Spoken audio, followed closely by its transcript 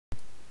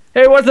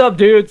Hey, what's up,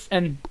 dudes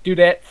and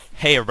dudettes?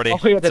 Hey everybody, I'll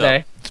clear what's today.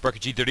 up? Sparky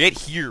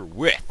G38 here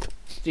with...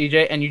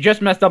 CJ, and you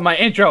just messed up my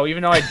intro,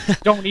 even though I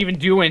don't even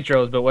do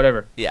intros, but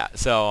whatever. Yeah,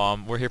 so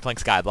we're here playing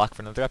Skyblock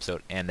for another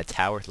episode, and the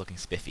tower's looking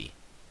spiffy.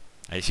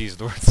 I just used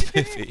the word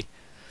spiffy.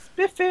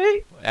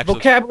 Spiffy. Actually,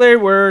 Vocabulary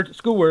word,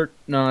 school word.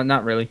 No,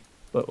 not really,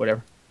 but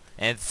whatever.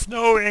 and it's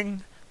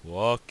snowing!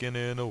 Walking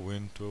in a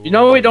winter... You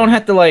know, we don't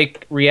have to,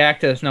 like,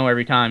 react to the snow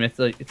every time. It's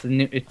like, it's a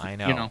new, it's, I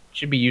know. you know,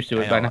 should be used to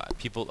it by now.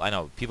 People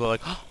are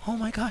like, oh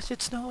my gosh,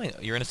 it's snowing!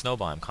 You're in a snow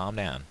biome, calm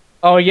down.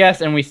 Oh,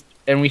 yes, and we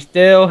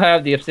still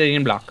have the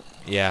obsidian block.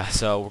 Yeah,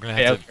 so we're gonna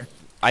have to...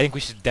 I think we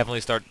should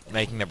definitely start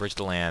making the bridge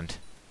to land.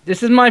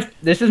 This is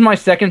my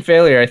second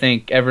failure, I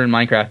think, ever in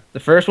Minecraft. The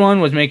first one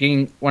was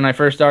making, when I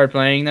first started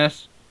playing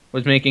this,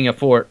 was making a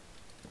fort.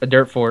 A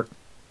dirt fort.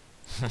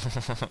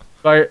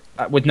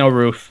 With no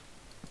roof.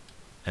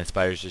 And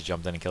spiders just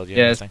jumped in and killed you?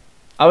 Yes.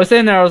 I was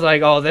sitting there, I was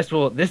like, oh,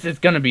 this is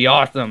gonna be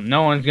awesome.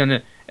 No one's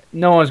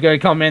gonna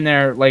come in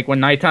there, like, when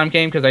nighttime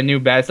came, because I knew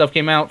bad stuff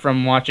came out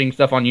from watching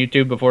stuff on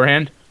YouTube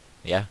beforehand.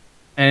 Yeah.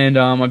 And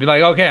I'd be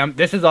like, okay,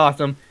 this is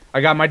awesome.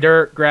 I got my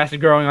dirt, grass is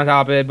growing on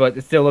top of it, but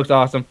it still looks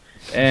awesome.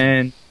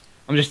 And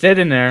I'm just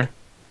sitting there,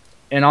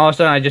 and all of a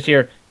sudden I just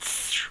hear,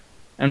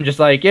 I'm just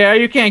like, yeah,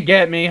 you can't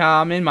get me, huh?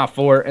 I'm in my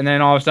fort. And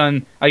then all of a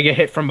sudden I get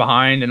hit from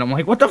behind, and I'm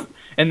like, what the?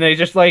 And they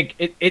just like,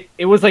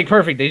 it was like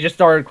perfect. They just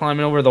started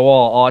climbing over the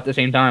wall all at the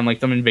same time,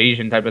 like some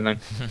invasion type of thing.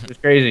 It was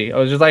crazy. I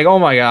was just like, oh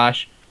my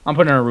gosh, I'm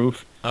putting in a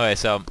roof. Okay,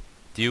 so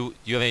do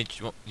you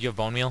have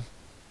bone meal?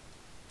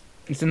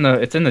 It's in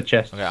the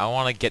chest. Okay, I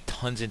want to get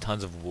tons and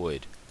tons of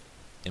wood,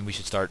 and we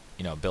should start,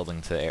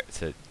 building to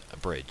a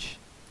bridge.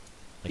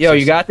 Like, Yo, seriously.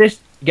 you got this?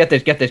 Get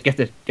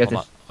this. Wait,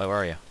 where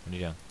are you? What are you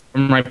doing?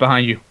 I'm right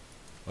behind you.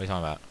 What are you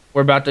talking about?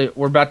 We're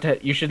about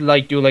to. You should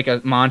like do like a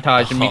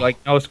montage and be like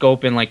no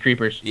scope and like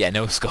creepers. Yeah,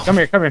 no scope. Come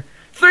here.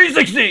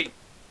 360.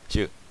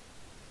 Shoot.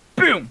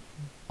 Boom.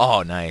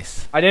 Oh,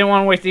 nice. I didn't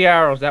want to waste the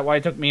arrows. That's why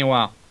it took me a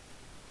while.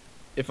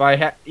 If I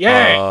had,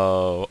 yeah.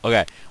 Oh,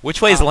 okay.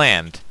 Which way is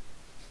land?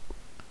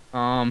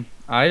 I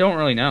don't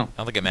really know. I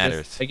don't think it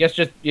matters. I guess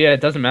just it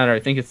doesn't matter. I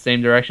think it's the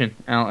same direction.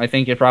 I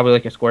think it's probably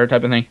like a square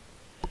type of thing.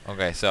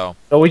 Okay, so.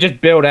 So we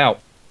just build out.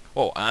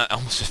 Whoa! I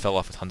almost just fell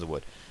off with tons of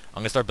wood.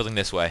 I'm gonna start building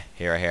this way.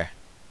 Here, right here.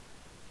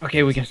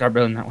 Okay, we can start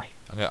building that way.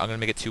 I'm gonna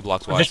make it 2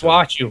 blocks wide. I'll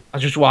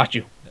just watch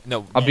you.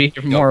 No. I'll be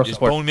here for moral just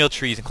support. bone meal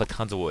trees and collect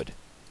tons of wood.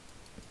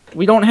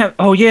 We don't have.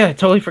 Oh yeah, I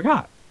totally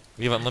forgot.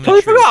 We have unlimited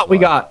Totally trees. forgot we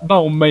got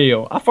bone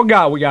meal. I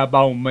forgot we got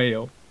bone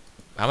meal.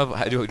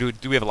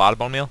 Do we have a lot of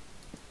bone meal?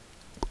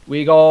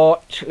 We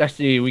got, let's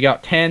see, we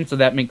got 10, so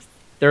that makes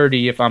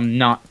 30 if I'm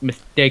not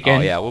mistaken.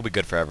 Oh yeah, we'll be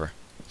good forever.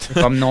 If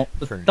I'm not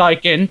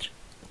mistaken.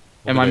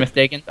 Am I good.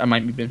 mistaken? I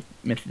might be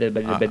mistaken.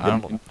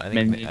 I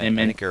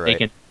think you're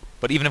right.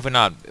 But even if we're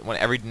not,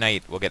 every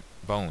night we'll get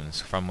bones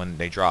from when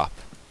they drop.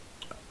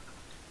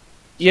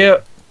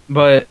 Yeah,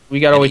 but we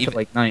gotta wait till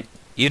like night.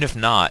 Even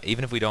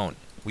if we don't,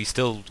 we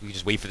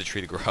just wait for the tree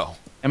to grow.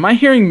 Am I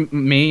hearing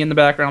me in the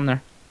background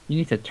there? You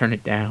need to turn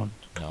it down.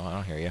 No, I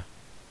don't hear you.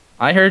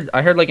 I heard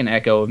like an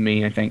echo of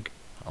me, I think.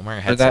 I'm wearing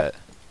a headset.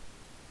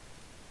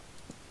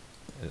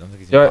 I don't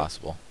think it's Do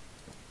impossible.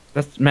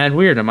 That's mad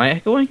weird. Am I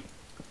echoing?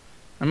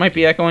 I might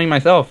be echoing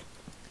myself.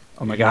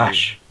 Oh my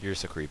gosh. You're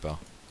just a creepo.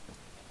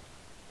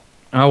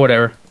 Oh,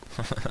 whatever.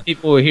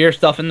 People will hear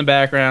stuff in the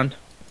background.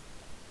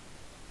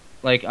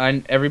 Like,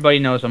 everybody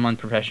knows I'm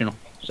unprofessional,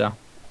 so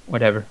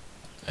whatever.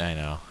 I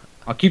know.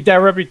 I'll keep that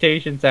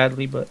reputation,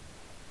 sadly, but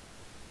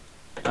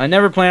I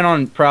never plan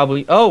on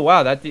probably. Oh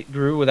wow, that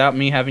grew without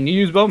me having to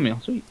use bone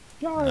meal. Sweet.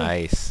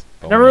 Nice.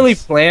 I never really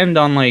planned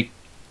on like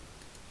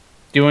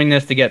doing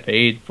this to get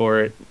paid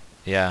for it.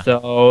 Yeah.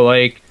 So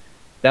like,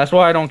 that's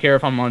why I don't care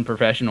if I'm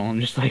unprofessional. I'm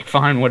just like,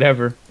 fine,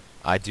 whatever.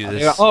 I do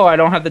this. Oh, I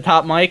don't have the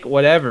top mic.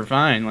 Whatever,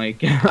 fine.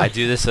 Like. I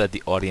do this so that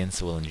the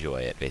audience will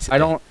enjoy it. Basically.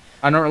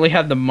 I don't really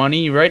have the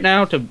money right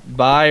now to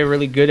buy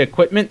really good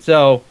equipment.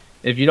 So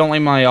if you don't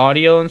like my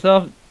audio and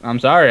stuff, I'm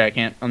sorry, I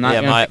can't. I'm not.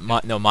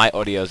 Yeah, my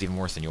audio is even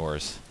worse than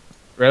yours.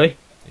 Really?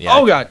 Yeah.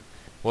 Oh god.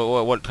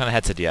 What kind of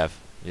headset do you have?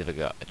 You have like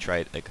a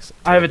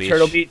I have a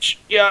Turtle Beach.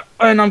 Yeah,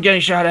 and I'm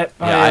getting shot at.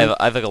 Yeah,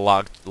 I have like a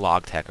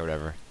log tech or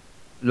whatever.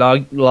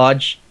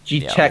 Lodge G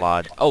Tech.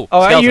 Yeah, Oh,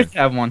 skeleton. I used to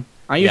have one.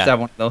 I used to have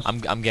one of those. I'm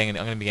gonna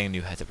be getting a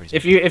new headset pretty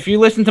soon. If you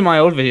listen to my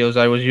old videos,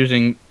 I was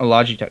using a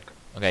Logitech.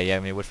 Okay, yeah,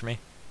 any wood for me?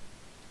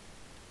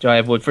 Do I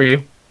have wood for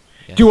you?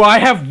 Yes. Do I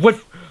have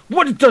wood?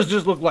 What does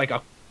this look like?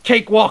 A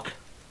cakewalk?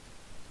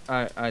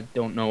 I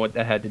don't know what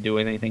that had to do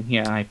with anything.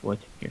 Yeah, I have wood.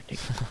 Here, take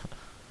it.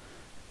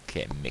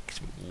 Okay, make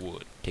some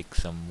wood. Take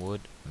some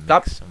wood.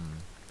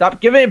 Stop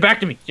giving it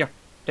back to me. Yeah,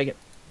 take it.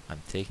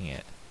 I'm taking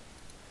it.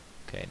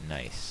 Okay,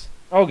 nice.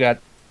 Oh god.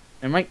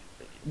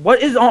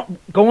 What is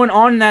going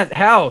on in that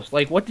house?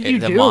 Like, what did you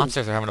do? The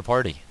monsters are having a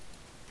party.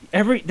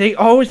 They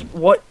always,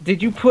 what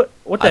did you put?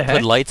 What the heck? I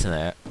put lights in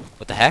there.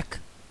 What the heck?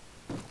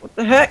 What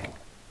the heck?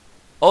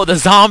 Oh, the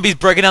zombies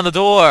breaking down the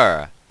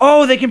door.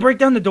 Oh, they can break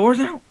down the doors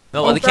now?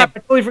 No, oh, they can't. I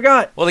totally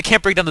forgot. Well, they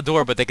can't break down the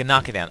door, but they can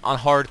knock it down on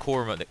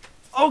hardcore mode.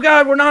 Oh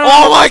god, we're not.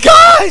 Oh my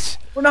gosh!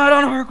 We're not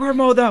on hardcore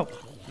mode though.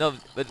 No,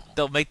 but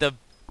they'll make the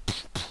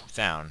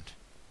sound.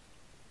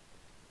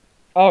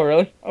 Oh,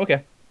 really?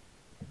 Okay.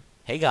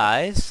 Hey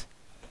guys.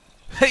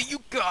 Hey you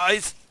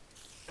guys.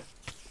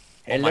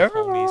 All my Hello.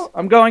 homies.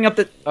 I'm going up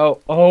the.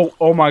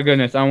 Oh my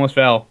goodness! I almost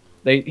fell.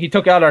 He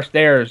took out our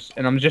stairs,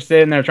 and I'm just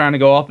sitting there trying to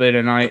go up it,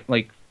 and I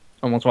like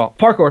almost fell.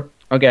 Parkour.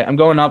 Okay, I'm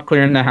going up,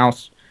 clearing the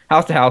house,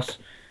 house to house,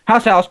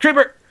 house to house.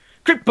 Creeper,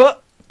 creeper.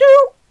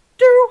 Do.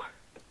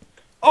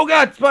 Oh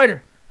God,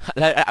 spider.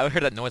 I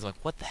heard that noise. I'm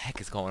like, what the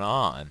heck is going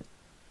on?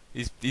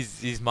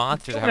 These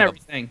monsters are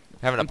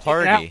having a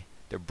party.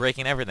 They're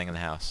breaking everything in the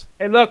house.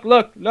 Hey,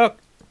 look!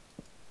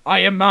 I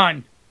am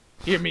mine.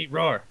 Hear me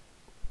roar.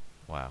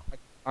 Wow.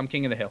 I'm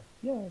king of the hill.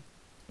 Yeah.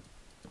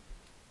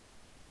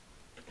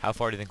 How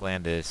far do you think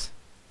land is?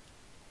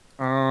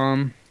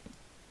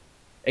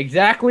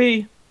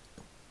 Exactly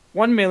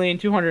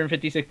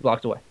 1,256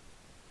 blocks away.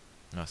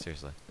 No,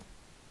 seriously.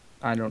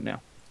 I don't know.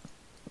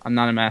 I'm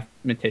not a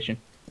mathematician.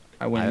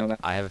 I wouldn't know that.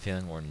 I have a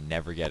feeling we're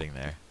never getting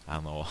there. I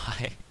don't know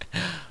why.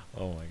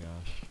 Oh my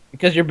gosh.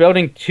 Because you're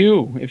building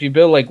two. If you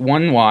build like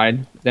one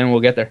wide, then we'll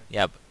get there.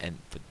 Yeah,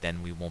 but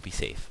then we won't be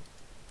safe.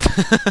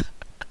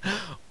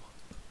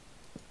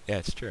 Yeah,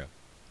 it's true.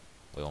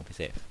 We won't be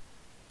safe.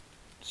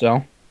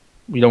 So,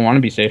 we don't want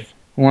to be safe.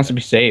 Who wants to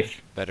be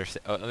safe? Better.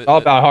 All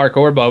about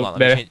hardcore, but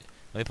let me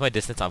put my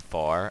distance on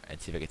far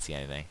and see if I can see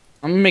anything.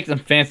 I'm gonna make some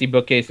fancy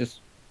bookcases.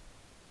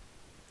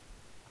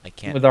 I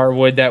can't. With our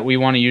wood that we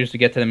want to use to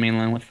get to the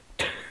mainland with.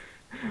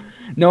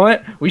 Know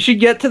what? We should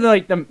get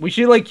to we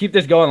should like keep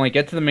this going, like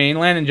get to the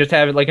mainland and just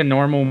have it like a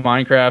normal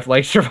Minecraft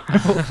like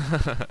survival.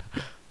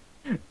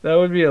 That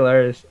would be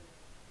hilarious.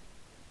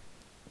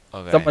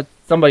 Okay.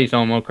 Somebody's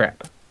home. Oh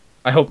crap!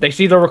 I hope they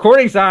see the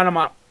recording sign on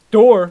my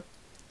door.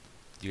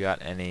 You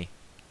got any?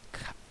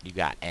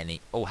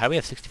 Oh, how do we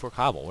have 64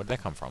 cobble? Where did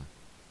that come from?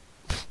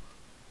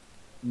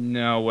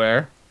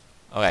 Nowhere.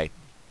 Okay.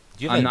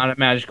 I'm not a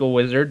magical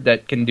wizard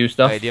that can do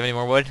stuff. Okay, do you have any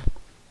more wood?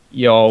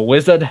 Yo,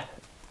 wizard.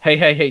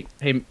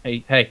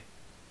 Hey.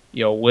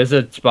 Yo,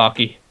 wizard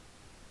Sparky.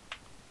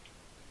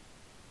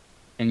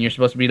 And you're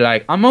supposed to be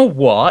like, I'm a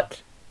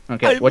what?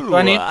 Okay, what do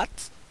I need?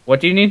 What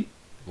do you need?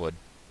 Wood.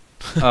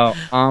 Oh,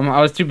 I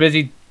was too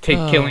busy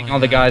killing all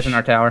the guys in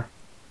our tower.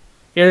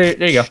 Here,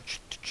 there you go.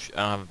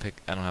 I don't have a pick.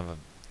 I don't have a.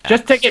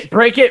 Just take it,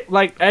 break it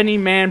like any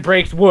man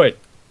breaks wood.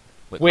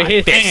 With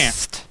his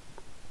fist. hand.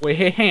 With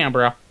his hand,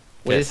 bro.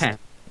 With his hand.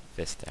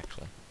 Fist,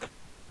 actually.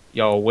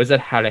 Yo, wizard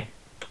Harry.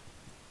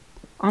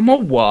 I'm a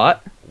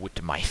what?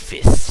 With my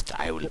fist,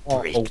 I will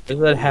break the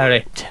wizard Harry.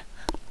 wood.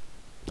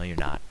 No, you're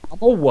not. I'm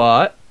a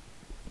what?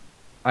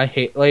 I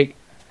hate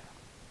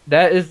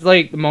that is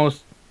like the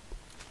most.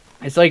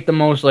 It's like the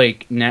most what's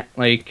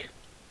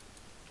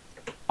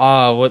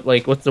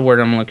the word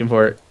I'm looking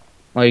for?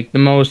 Like the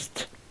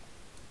most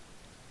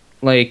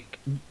a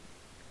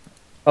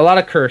lot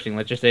of cursing.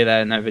 Let's just say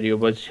that in that video,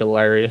 but it's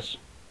hilarious.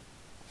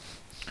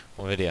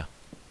 What video?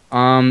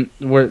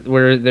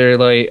 Where they're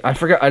like, I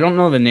forgot, I don't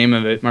know the name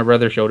of it. My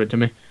brother showed it to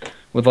me.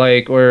 With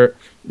where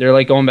they're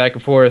like going back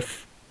and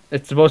forth.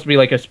 It's supposed to be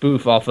like a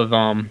spoof off of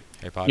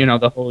you know,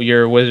 the whole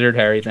 "you're a wizard"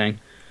 Harry thing.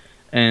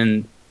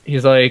 And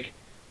he's like,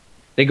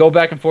 they go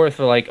back and forth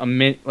for like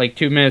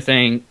 2 minutes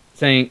saying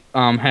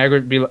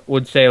Hagrid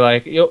would say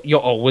like,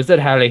 yo, wizard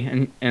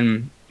Harry,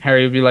 and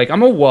Harry would be like,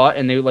 I'm a what?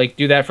 And they would like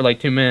do that for like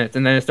 2 minutes,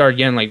 and then it started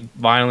getting like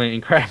violent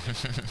and crap.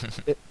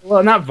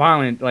 Well, not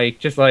violent, like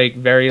just like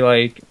very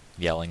like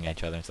yelling at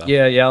each other and stuff.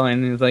 Yeah,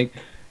 yelling. And it's like,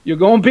 you're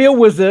gonna be a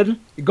wizard.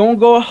 You're gonna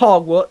go to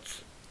Hogwarts.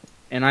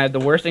 And I have the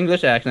worst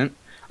English accent.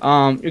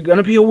 You're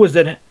gonna be a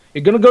wizard.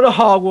 You're gonna go to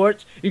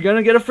Hogwarts. You're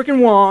gonna get a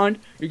freaking wand.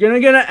 You're gonna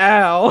get an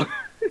owl.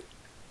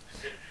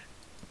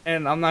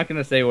 And I'm not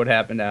gonna say what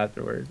happened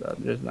afterwards.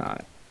 I'm just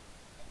not.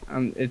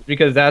 It's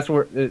because that's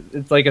where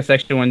it's like a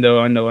section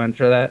window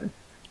for that.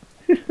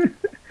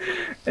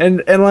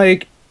 and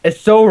like it's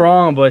so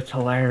wrong, but it's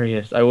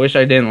hilarious. I wish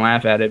I didn't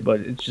laugh at it, but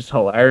it's just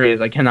hilarious.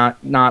 I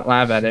cannot not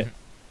laugh at it.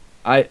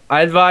 I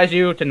advise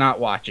you to not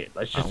watch it.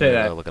 Let's just say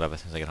that. Look it up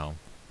as soon as I get home.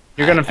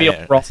 You're gonna feel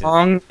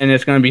wrong, and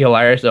it's gonna be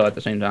hilarious though at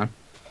the same time.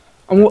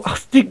 I'll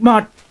stick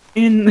my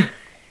in.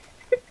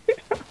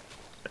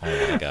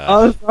 Oh my gosh.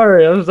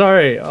 I'm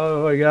sorry.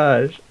 Oh my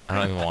gosh. I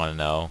don't even want to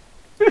know.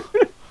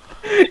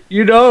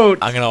 You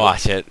don't. I'm gonna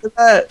watch it.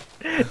 I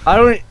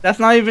don't. That's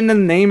not even the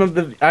name of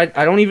the. I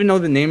don't even know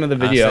the name of the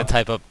video. I'm just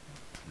gonna type up.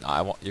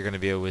 You're gonna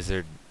be a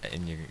wizard,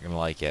 and you're gonna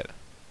like it.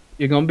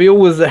 You're gonna be a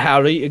wizard,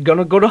 Harry. You're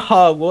gonna go to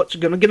Hogwarts.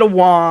 You're gonna get a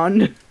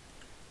wand.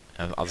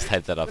 I'll just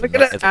type that up. You're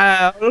gonna get an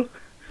owl.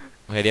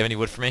 Okay, do you have any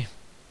wood for me?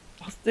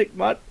 I'll stick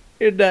my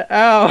in the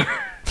owl.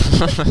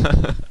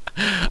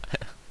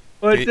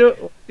 What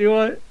do you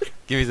want?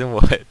 Give me some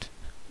wood.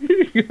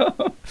 Here you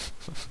go.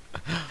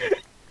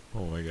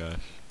 Oh my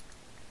gosh.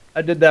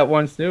 I did that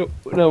once too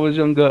when I was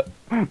younger.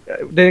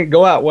 It didn't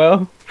go out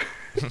well.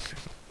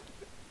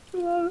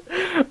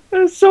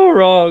 That's so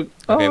wrong.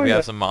 Okay, we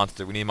have some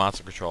monster. We need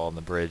monster control on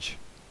the bridge.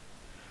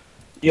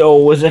 Yo,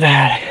 was it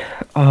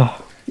at?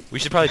 Oh. We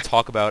should probably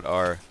talk about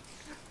our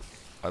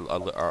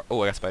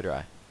oh, I got spider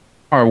eye.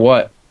 Or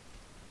what?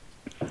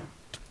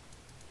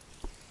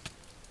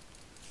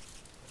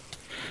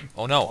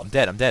 Oh no, I'm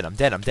dead. I'm dead. I'm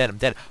dead. I'm dead. I'm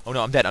dead. Oh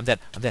no, I'm dead. I'm dead.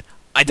 I'm dead.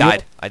 I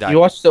died. I died. You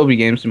watch Toby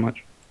games too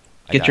much.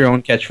 Get your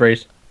own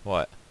catchphrase.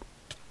 What?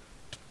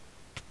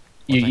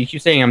 You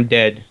keep saying I'm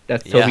dead.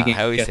 That's Toby Games.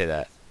 I always say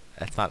that.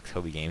 That's not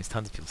Toby Games.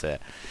 Tons of people say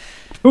that.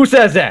 Who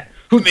says that?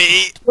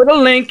 Me. Put a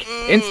link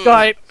in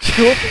Skype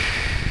to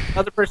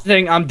another person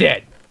saying I'm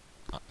dead.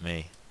 Not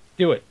me.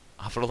 Do it.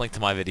 I'll put a link to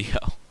my video.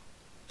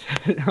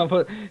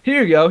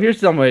 Here you go. Here's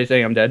somebody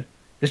saying I'm dead.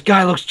 This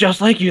guy looks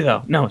just like you,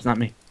 though. No, it's not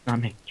me. Not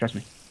me. Trust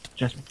me.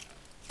 Trust me.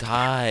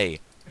 Die,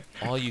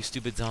 all you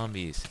stupid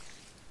zombies.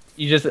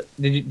 Do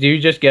you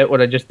just get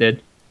what I just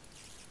did?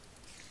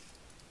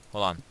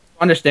 Hold on.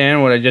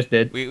 Understand what I just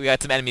did? We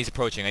got some enemies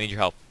approaching. I need your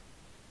help.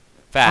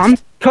 Fast. I'm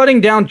cutting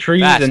down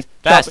trees and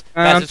fast.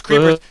 There's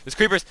creepers. There's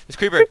creepers. There's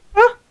creeper.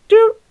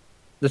 Dude.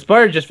 The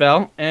spider just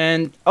fell,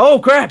 and oh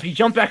crap, he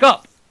jumped back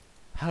up.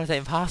 How is that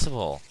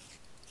impossible?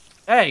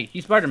 Hey,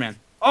 he's Spider-Man.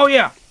 Oh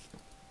yeah.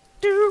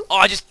 Dude. Oh,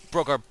 I just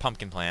broke our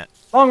pumpkin plant.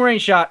 Long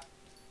range shot.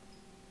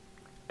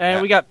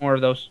 And we got more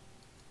of those.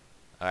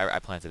 I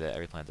planted it. I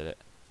replanted it.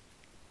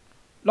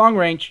 Long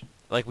range.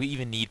 Like, we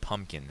even need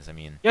pumpkins. I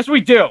mean. Yes,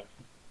 we do.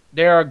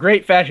 They're a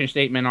great fashion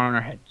statement on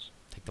our heads.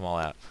 Take them all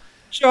out.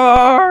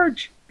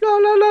 Charge! La,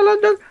 la, la, la,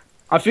 la.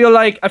 I feel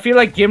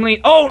like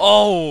Gimli. Oh!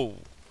 Oh!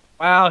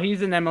 Wow,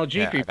 he's an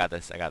MLG creeper. I got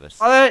this. I got this.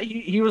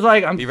 He was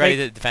like, Be ready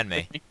to defend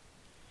me.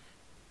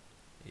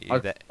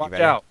 Watch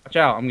out! Watch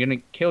out! I'm gonna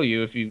kill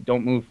you if you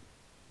don't move.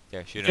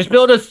 Yeah, shoot him. Just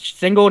build a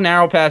single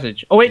narrow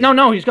passage. Oh wait,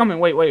 no, he's coming.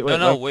 Wait.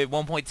 No, wait,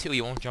 1.2. He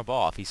won't jump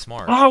off. He's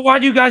smart. Oh, why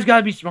do you guys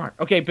gotta be smart?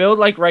 Okay, build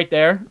like right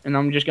there, and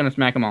I'm just gonna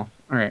smack him off.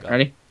 All right,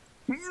 ready?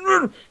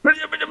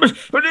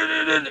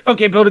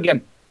 Okay, build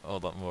again.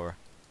 Hold on, more.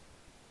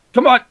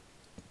 Come on.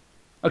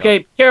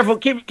 Okay, careful.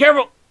 Keep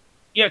careful.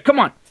 Yeah, come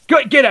on.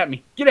 Get at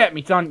me. Get at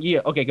me, son.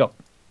 Yeah. Okay, go.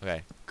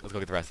 Okay, let's go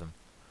get the rest of them.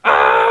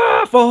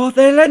 Ah, for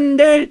the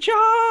Lende charge.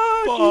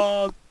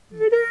 Fuck.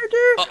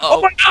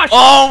 Oh my gosh!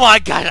 Oh my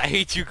god, I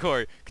hate you,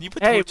 Corey. Can you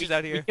put torches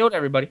out here? We killed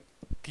everybody.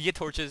 Can you get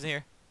torches in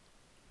here?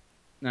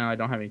 No, I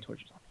don't have any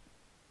torches on.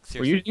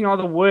 Seriously? We're using all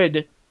the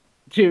wood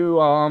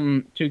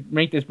to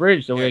make this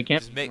bridge, so we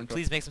can't.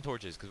 Please make some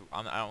torches, because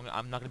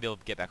I'm not gonna be able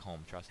to get back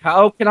home. Trust me.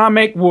 How can I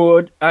make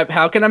wood?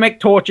 How can I make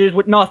torches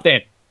with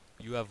nothing?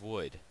 You have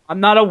wood.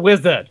 I'm not a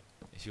wizard.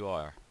 Yes, you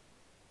are.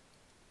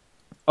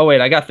 Oh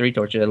wait, I got 3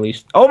 torches at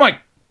least. Oh my!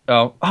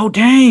 Oh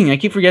dang! I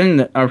keep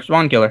forgetting our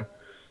spawn killer.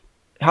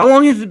 How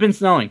long has it been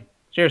snowing?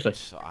 Seriously.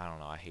 I don't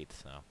know. I hate the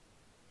snow.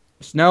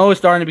 Snow is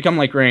starting to become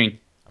like rain.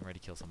 I'm ready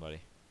to kill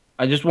somebody.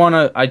 I just want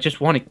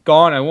it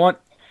gone. I want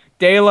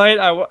daylight.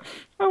 I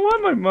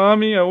want my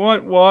mommy. I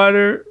want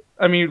water.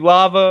 I mean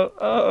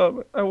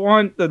lava. I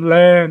want the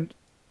land.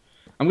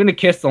 I'm gonna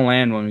kiss the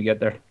land when we get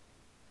there,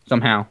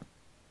 somehow.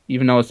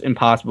 Even though it's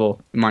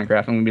impossible in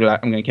Minecraft, I'm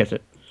gonna kiss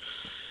it.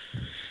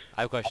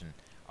 I have a question.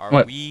 Are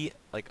what? we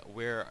like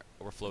where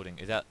we're floating?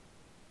 Is that?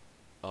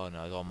 Oh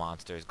no, there's all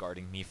monsters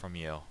guarding me from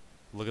you.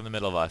 Look in the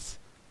middle of us.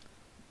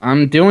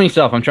 I'm doing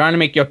stuff. I'm trying to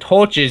make your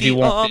torches you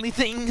want. The only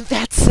thing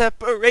that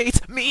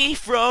separates me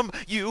from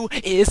you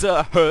is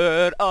a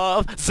herd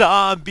of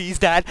zombies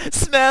that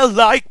smell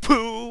like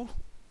poo.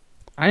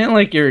 I didn't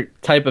like your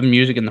type of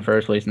music in the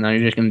first place, and now you're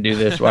just gonna do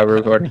this while we're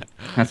recording.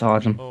 That's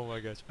awesome. Oh my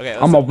gosh. Okay.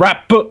 I'm a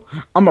rapper.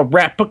 I'm a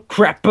rapper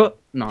crapper.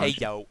 No. Hey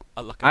yo.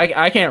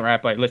 I can't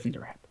rap. I listen to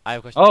rap. I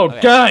have a question. Oh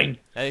dang!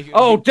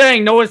 Oh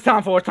dang! No, it's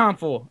time for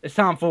battle. It's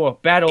time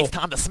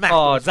to smack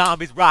those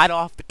zombies right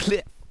off the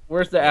cliff.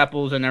 Where's the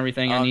apples and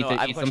everything? I need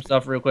to eat some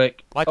stuff real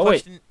quick. Oh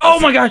wait!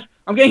 Oh my gosh!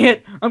 I'm getting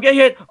hit!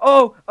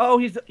 Oh,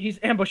 he's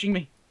ambushing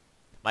me.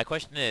 My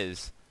question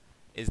is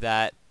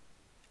that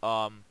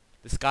the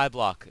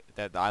Skyblock,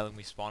 that the island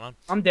we spawn on?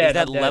 I'm dead. Is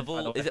that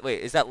level?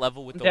 Is that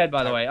level with the? I'm dead,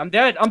 by the way. I'm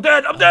dead. I'm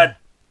dead.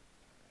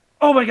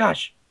 Oh my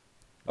gosh!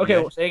 Okay,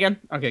 well, say again.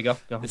 Okay, go.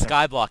 The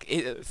Skyblock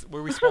is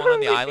where we spawn on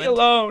the island. Leave me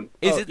alone.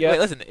 Wait,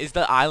 listen. Is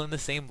the island the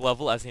same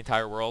level as the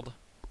entire world?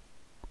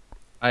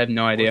 I have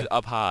no idea. Or is it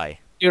up high?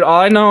 Dude,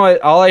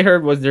 all I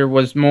heard was there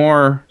was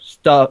more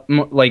stuff,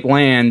 like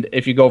land,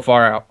 if you go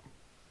far out.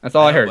 That's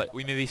all I heard.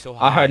 We may be so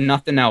high. I heard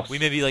nothing else. We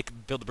maybe like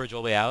build the bridge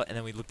all the way out, and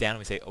then we look down and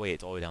we say, "Oh wait,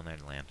 it's all the way down there in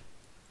the land."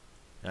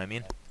 You know what I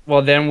mean?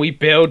 Well, then we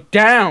build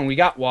down. We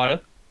got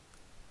water.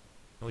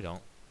 No, we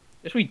don't.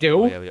 Yes, we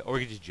do. Oh, yeah, or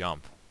we could just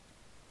jump.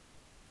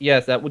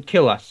 Yes, that would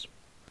kill us.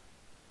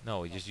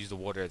 No, we just use the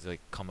water to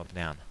like come up and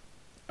down.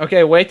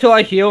 Okay, wait till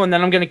I heal, and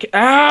then I'm gonna.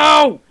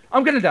 Ow!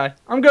 I'm gonna die.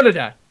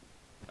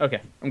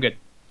 Okay, I'm good.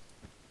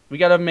 We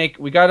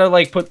gotta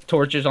like put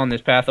torches on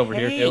this path over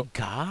here too. Hey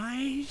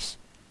guys.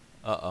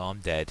 Uh-oh, I'm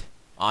dead.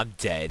 I'm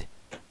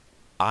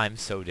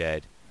so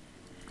dead.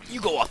 You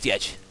go off the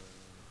edge.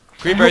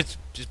 Creepers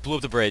just blew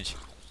up the bridge.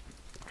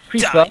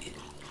 Die.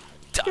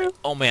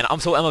 Oh man, I'm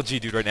so MLG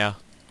dude right now.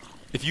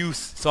 If you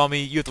saw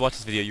me, you have to watch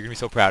this video. You're gonna be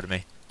so proud of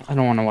me. I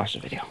don't want to watch the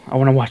video. I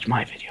want to watch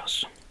my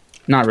videos.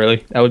 Not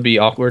really. That would be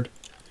awkward.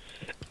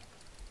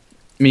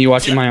 Me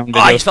watching my own videos.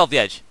 Oh, I just fell off the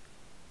edge.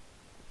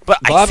 But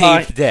I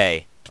saved the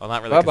day. Well,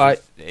 not really. Bye-bye.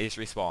 They just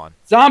respawn.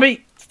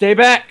 Zombie! Stay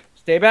back!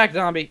 Stay back,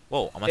 zombie.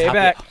 Whoa, I'm on Stay top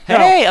back. of you.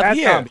 Hey, no, I'm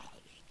here. Zombie.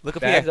 Look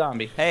up Bad here.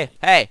 zombie.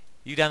 Hey,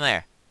 you down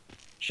there.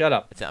 Shut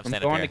up. I'm I'm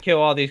standing going up to here. kill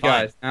all these Fine.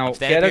 guys. Now I'm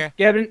standing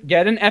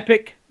get an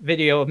epic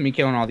video of me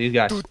killing all these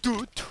guys.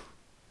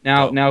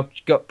 Now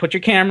go put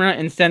your camera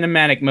in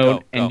cinematic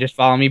mode and just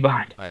follow me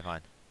behind. Alright,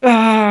 fine.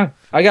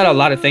 I got a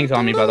lot of things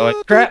on me, by the way.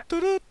 Crap.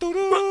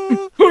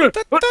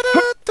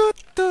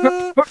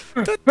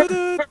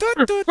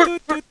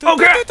 Oh,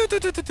 crap.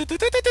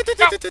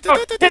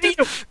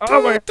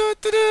 Oh, my.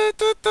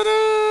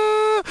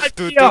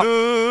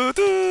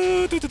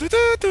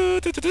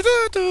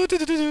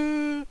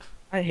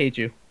 I hate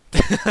you.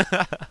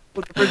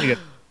 Look, where'd you get?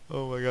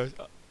 Oh my gosh.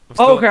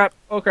 Oh crap!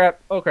 Oh crap!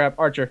 Oh crap!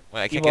 Archer.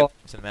 Wait, I can't Evil.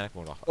 get cinematic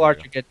mode off. Evil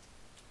Archer. Get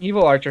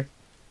Evil Archer.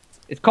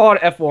 It's called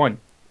F1.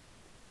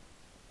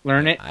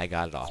 Learn it. I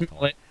got it off.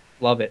 Smell it.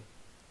 Love it.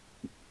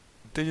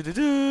 I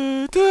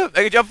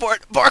can jump for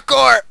it.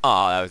 Parkour!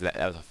 Oh, that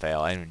was a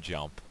fail. I didn't even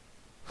jump.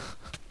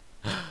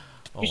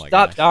 Oh You my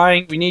stop gosh.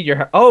 dying. We need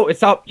your. Oh,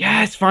 it's up.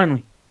 Yes,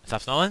 finally.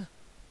 Stop snowing?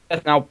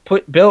 Yes, now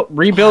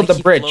rebuild I the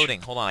keep bridge.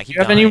 Floating. Hold on, I keep Do you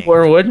have dying. any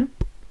more wood?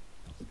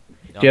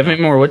 No, Do you have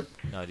any more wood?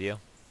 No, do you?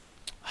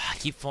 I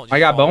keep I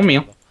got bone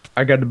meal.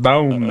 I got the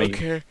bone meal.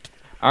 Okay.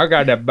 I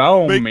got the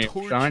bone meal,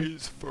 son.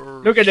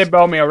 Look at that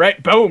bone meal,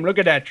 right? Boom! Look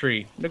at that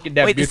tree. Look at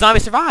that. Wait, the zombie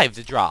survived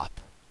the drop.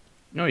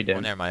 No, he Oh,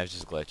 didn't. never mind. It was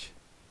just a glitch.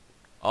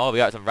 Oh, we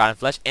got some rotten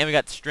flesh, and we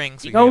got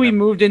strings. So You know we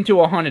moved into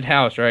a haunted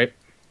house, right?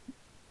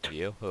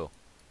 You? Who?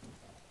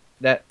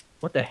 That.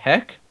 What the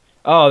heck?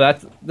 Oh,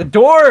 that's the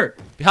door.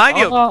 Behind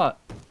you!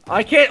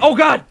 I can't. Oh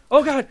god!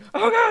 Oh god!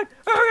 Oh god!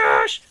 Oh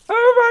gosh!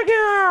 Oh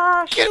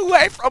my gosh! Get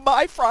away from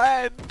my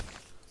friend!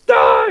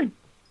 Die!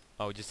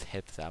 Oh, we just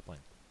hit the sapling.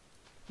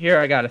 Here,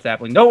 I got a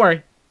sapling. Don't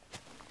worry.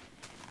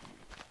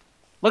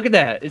 Look at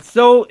that. It's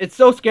so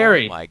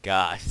scary. Oh my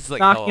gosh. It's like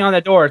Knocking on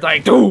the door. It's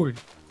like, dude.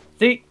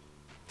 See?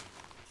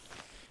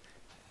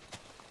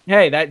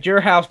 Hey, that's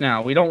your house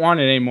now. We don't want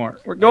it anymore.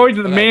 We're going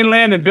to the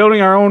mainland and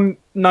building our own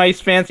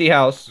nice fancy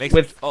house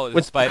with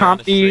spider on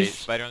the tree. comfies.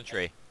 Spider on the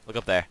tree. Look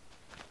up there.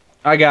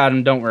 I got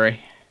him. Don't worry.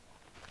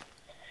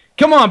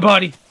 Come on,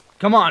 buddy.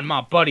 Come on,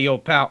 my buddy,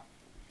 old pal.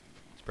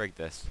 Let's break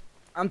this.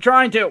 I'm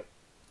trying to.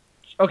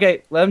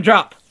 Okay, let him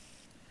drop.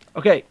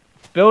 Okay,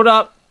 build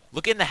up.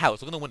 Look in the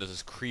house. Look in the windows.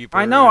 There's creepers.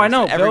 I know.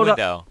 Every Build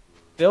window. up.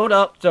 Build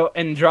up. So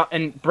and drop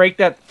and break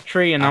that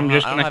tree, and I'm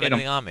just gonna hit I don't have him.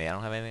 anything on me. I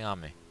don't have anything on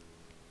me.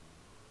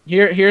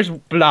 Here's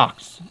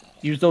blocks.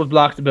 Use those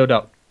blocks to build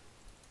up.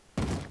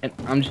 And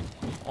I'm just.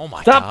 Oh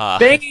my Stop god.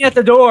 banging at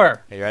the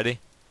door. Are you ready?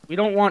 We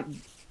don't want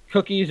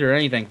cookies or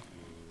anything.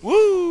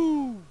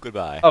 Woo!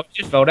 Goodbye. Oh, it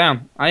just fell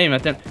down. I ain't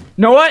at that.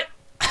 Know what?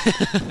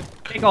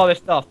 Take all this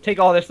stuff. Take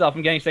all this stuff.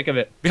 I'm getting sick of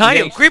it. Behind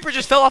you! Creeper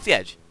just fell off the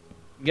edge.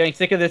 I'm getting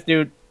sick of this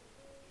dude.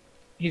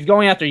 He's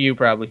going after you,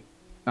 probably.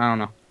 I don't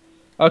know.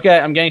 Okay,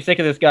 I'm getting sick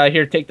of this guy.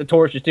 Here, take the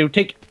torches, dude.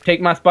 Take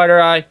my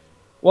spider eye.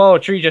 Whoa, a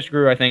tree just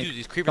grew, I think. Dude,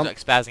 these creepers are like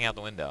spazzing out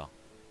the window.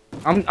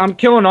 I'm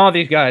killing all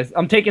these guys.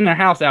 I'm taking their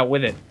house out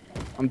with it.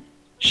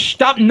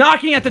 Stop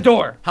knocking at the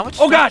door. How much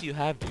Oh, stuff God. do you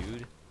have,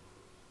 dude?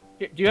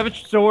 Here, do you have a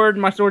sword?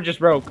 My sword just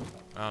broke.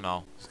 I don't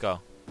know. Let's go.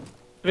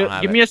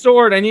 Give me a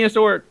sword. I need a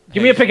sword.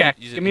 Give me a pickaxe.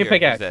 Give me a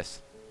pickaxe.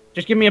 This.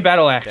 Just give me a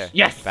battle axe. There.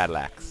 Yes. Battle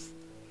axe.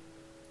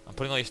 I'm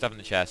putting all your stuff in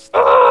the chest.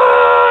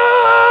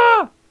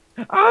 Ah!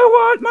 I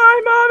want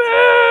my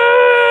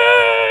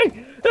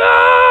mommy!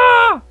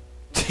 Ah!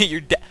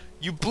 You're dead.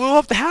 You blew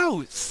up the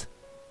house.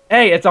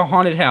 Hey, it's a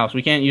haunted house.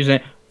 We can't use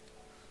it.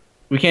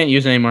 We can't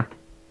use it anymore.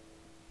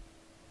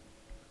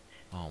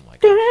 Oh my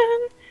god.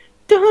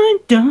 Dun,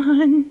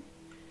 dun,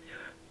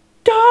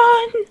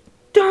 dun,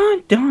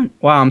 dun, dun.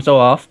 Wow, I'm so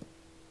off,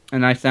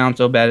 and I sound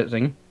so bad at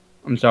singing.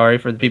 I'm sorry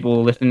for the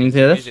people listening to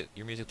this.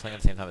 Your music playing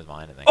at the same time as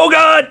mine, I think. Oh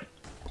god!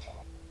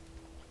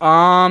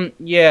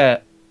 Yeah.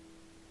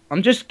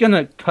 I'm just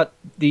gonna cut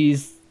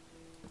these.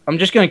 I'm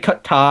just gonna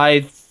cut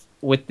ties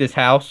with this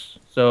house.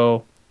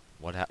 So.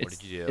 What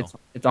did you do?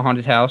 It's a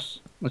haunted house.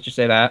 Let's just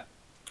say that.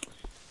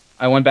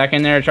 I went back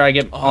in there to try to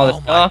get all this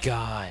stuff. Oh my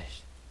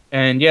gosh.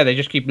 And yeah, they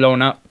just keep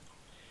blowing up.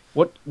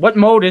 What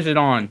mode is it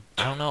on?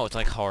 I don't know. It's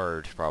like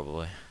hard,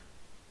 probably.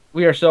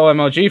 We are so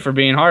MLG for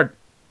being hard.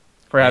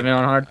 For having it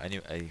on hard. I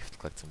have to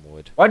collect some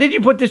wood. Why did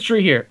you put this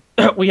tree here?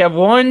 We have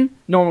one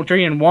normal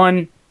tree and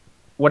one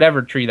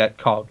whatever tree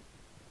that's called.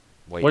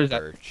 White What is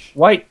birch. that?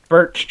 White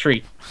birch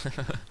tree.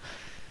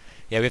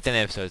 Yeah, we have 10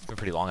 episodes. It's been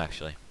pretty long,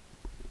 actually.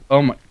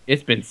 Oh my,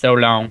 it's been so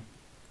long.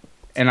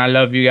 And I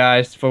love you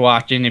guys for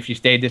watching if you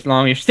stayed this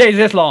long. If you stayed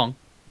this long,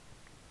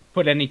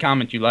 put any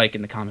comment you like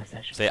in the comment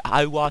section. Say,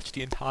 I watched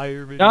the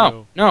entire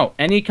video. No,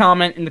 any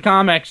comment in the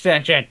comment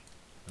section.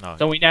 No.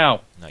 So we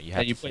know No, you that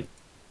have you to put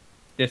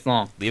this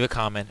long. leave a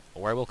comment,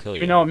 or I will kill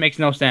you. You know it makes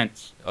no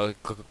sense. Oh,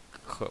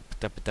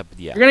 yeah.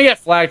 You're gonna get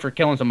flagged for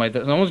killing somebody.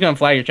 Someone's gonna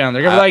flag your channel.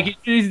 They're gonna be like,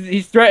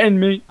 he's threatened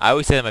me. I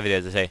always say that in my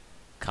videos. I say,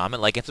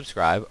 comment, like, and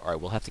subscribe, or I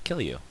will have to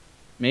kill you.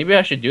 Maybe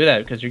I should do that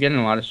because you're getting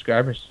a lot of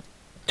subscribers.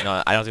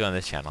 No, I don't do it on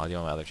this channel. I do it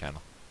on my other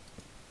channel.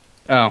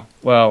 Oh,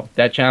 well,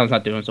 that channel's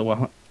not doing so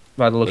well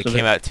by the looks It of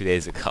came it. out 2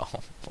 days ago.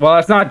 Well,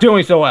 it's not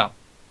doing so well.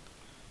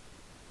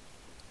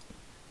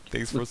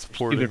 Thanks for Stupid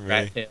supporting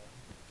rat me. tail.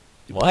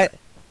 What?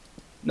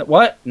 No,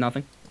 what?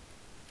 Nothing.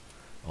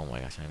 Oh my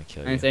gosh, I'm gonna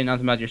kill I you. didn't say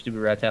nothing about your stupid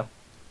rat tail.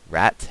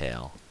 Rat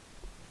tail.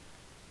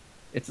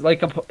 It's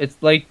like it's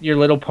like your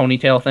little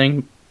ponytail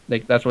thing.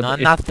 Like that's what. No,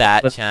 It's not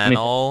that ponytail.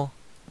 channel.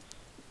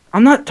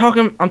 I'm not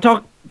talking. I'm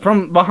talking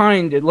from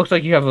behind. It looks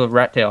like you have a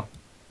rat tail.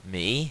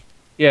 Me?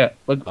 Yeah.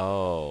 Look.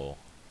 Oh.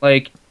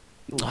 Like,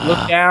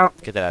 look down.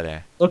 Get that out of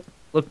there.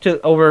 Look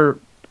to over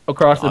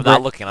across the. I'm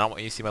not looking. I don't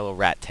want you to see my little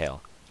rat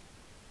tail.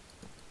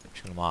 You're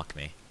just gonna mock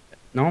me.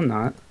 No, I'm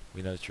not.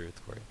 We know the truth,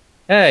 Corey.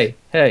 Hey.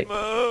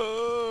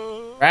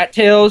 Rat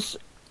tails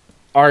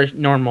are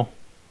normal.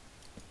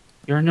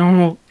 You're a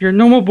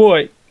normal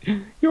boy.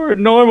 You're a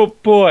normal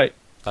boy.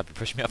 Stop! You're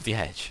pushing me off the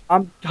edge.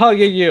 I'm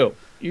hugging you.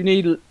 You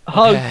need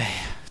hug. Okay.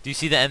 Do you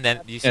see the end?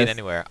 Do you see it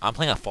anywhere? I'm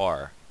playing on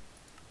far.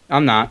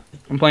 I'm not.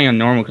 I'm playing on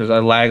normal because I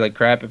lag like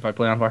crap if I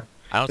play on far.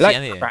 I don't Like see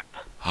anything. crap.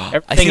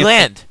 I see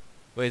land.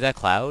 Wait, is that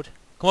cloud?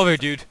 Come over here,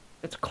 dude.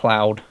 It's a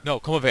cloud. No,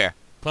 come over here.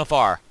 Play on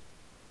far.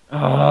 Oh,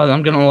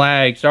 I'm gonna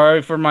lag.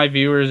 Sorry for my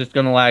viewers. It's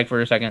gonna lag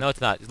for a second. No, it's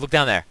not. Just look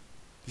down there.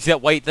 You see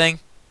that white thing?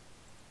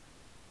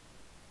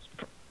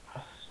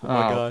 Oh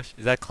my gosh.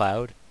 Is that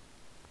cloud?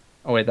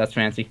 Oh wait, that's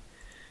fancy.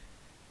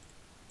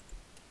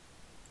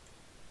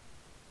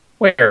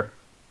 Where?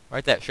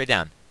 Right there, straight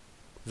down.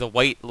 There's a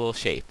white little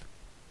shape.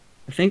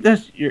 I think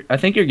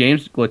your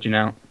game's glitching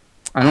out.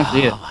 I don't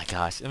see it. Oh my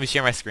gosh. Let me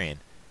share my screen.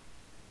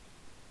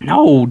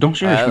 No, don't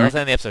share your Let's screen.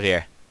 end the episode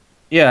here.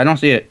 Yeah, I don't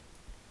see it.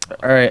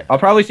 Alright, I'll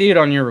probably see it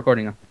on your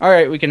recording though.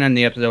 Alright, we can end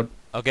the episode.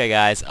 Okay,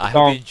 guys. I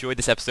hope you enjoyed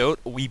this episode.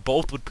 We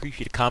both would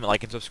appreciate a comment,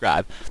 like, and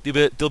subscribe.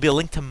 There'll be a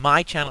link to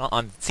my channel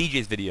on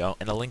CJ's video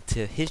and a link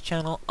to his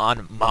channel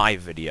on my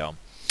video.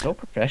 So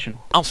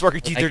professional. I'm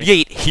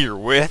Sparky238 here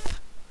with...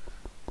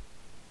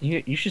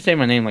 You should say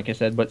my name like I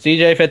said, but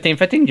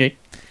CJ1515G.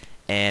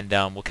 And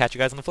we'll catch you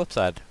guys on the flip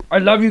side. I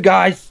love you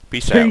guys.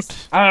 Peace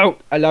out.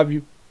 I love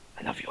you.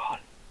 I love you all.